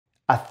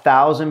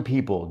1,000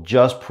 people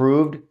just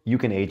proved you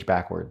can age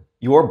backward.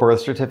 Your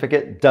birth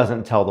certificate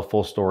doesn't tell the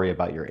full story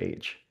about your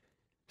age.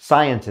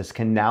 Scientists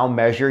can now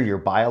measure your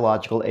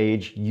biological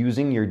age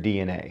using your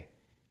DNA.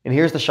 And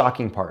here's the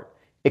shocking part.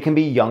 It can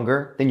be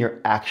younger than your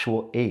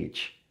actual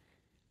age.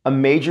 A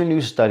major new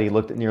study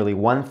looked at nearly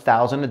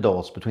 1,000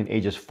 adults between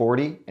ages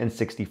 40 and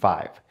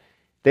 65.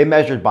 They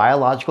measured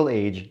biological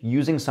age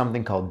using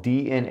something called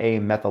DNA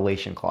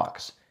methylation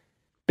clocks.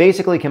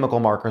 Basically chemical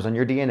markers on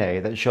your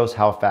DNA that shows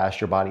how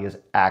fast your body is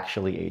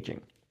actually aging.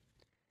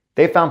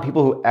 They found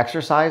people who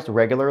exercised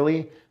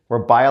regularly were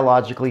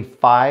biologically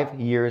 5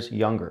 years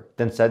younger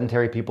than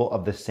sedentary people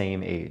of the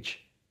same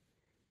age.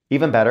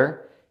 Even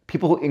better,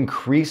 people who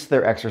increased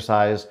their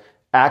exercise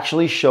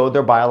actually showed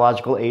their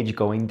biological age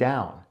going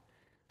down.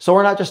 So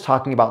we're not just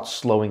talking about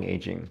slowing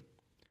aging.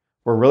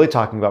 We're really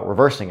talking about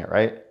reversing it,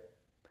 right?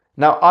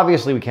 Now,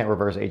 obviously we can't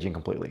reverse aging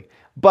completely,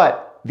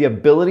 but the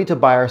ability to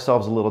buy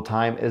ourselves a little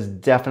time is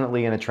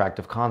definitely an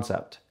attractive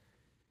concept.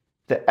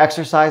 The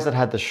exercise that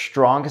had the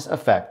strongest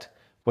effect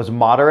was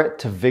moderate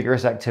to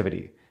vigorous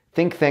activity.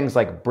 Think things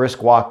like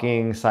brisk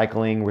walking,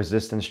 cycling,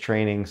 resistance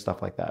training,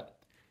 stuff like that.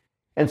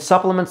 And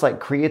supplements like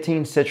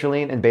creatine,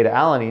 citrulline, and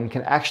beta-alanine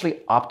can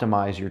actually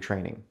optimize your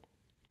training.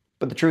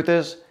 But the truth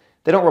is,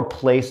 they don't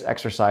replace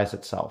exercise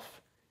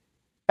itself.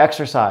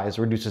 Exercise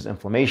reduces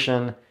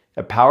inflammation,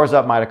 it powers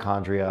up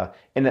mitochondria,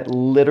 and it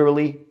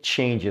literally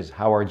changes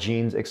how our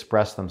genes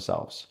express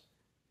themselves.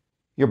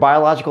 Your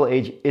biological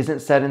age isn't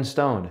set in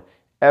stone.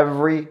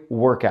 Every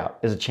workout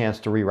is a chance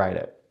to rewrite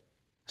it.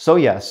 So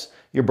yes,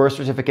 your birth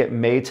certificate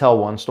may tell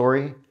one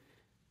story,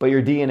 but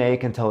your DNA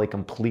can tell a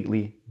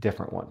completely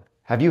different one.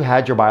 Have you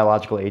had your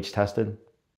biological age tested?